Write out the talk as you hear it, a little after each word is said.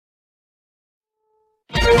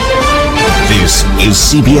is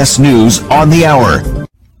CBS News on the Hour.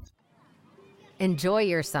 Enjoy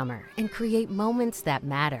your summer and create moments that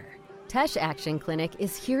matter. Tesh Action Clinic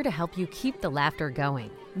is here to help you keep the laughter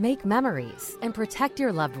going, make memories, and protect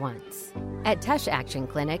your loved ones. At Tesh Action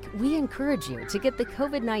Clinic, we encourage you to get the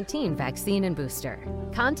COVID-19 vaccine and booster.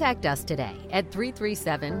 Contact us today at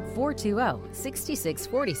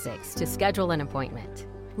 337-420-6646 to schedule an appointment.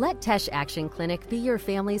 Let Tesh Action Clinic be your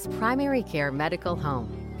family's primary care medical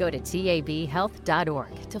home. Go to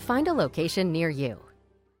tabhealth.org to find a location near you.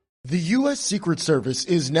 The U.S. Secret Service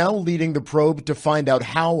is now leading the probe to find out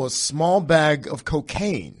how a small bag of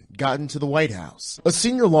cocaine got into the White House. A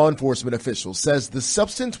senior law enforcement official says the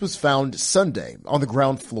substance was found Sunday on the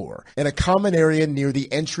ground floor in a common area near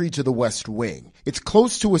the entry to the West Wing. It's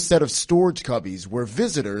close to a set of storage cubbies where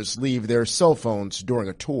visitors leave their cell phones during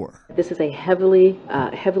a tour. This is a heavily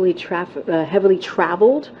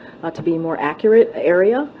traveled, to be more accurate,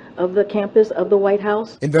 area of the campus of the White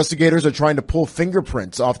House. Investigators are trying to pull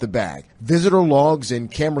fingerprints off the bag. Visitor logs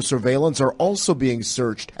and camera surveillance are also being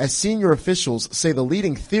searched as senior officials say the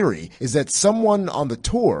leading theory is that someone on the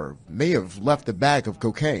tour may have left a bag of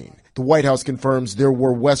cocaine. The White House confirms there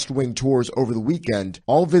were West Wing tours over the weekend.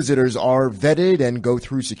 All visitors are vetted and go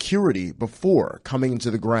through security before coming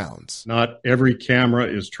into the grounds. Not every camera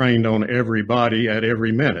is trained on everybody at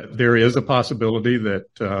every minute. There is a possibility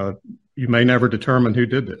that you may never determine who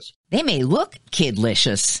did this. They may look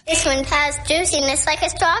kidlicious. This one has juiciness like a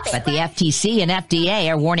strawberry. But the FTC and FDA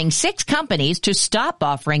are warning 6 companies to stop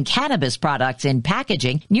offering cannabis products in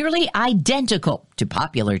packaging nearly identical to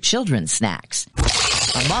popular children's snacks.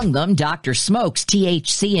 Among them, Dr. Smoke's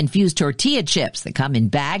THC-infused tortilla chips that come in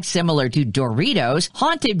bags similar to Doritos,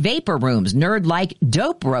 Haunted Vapor Room's nerd-like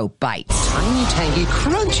Dope Rope Bites, tiny, tangy,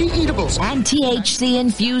 crunchy eatables, and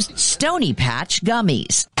THC-infused Stony Patch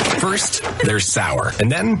gummies. First, they're sour,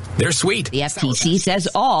 and then they're sweet. The FTC says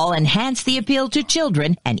all enhance the appeal to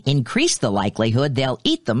children and increase the likelihood they'll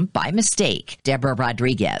eat them by mistake. Deborah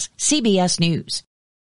Rodriguez, CBS News.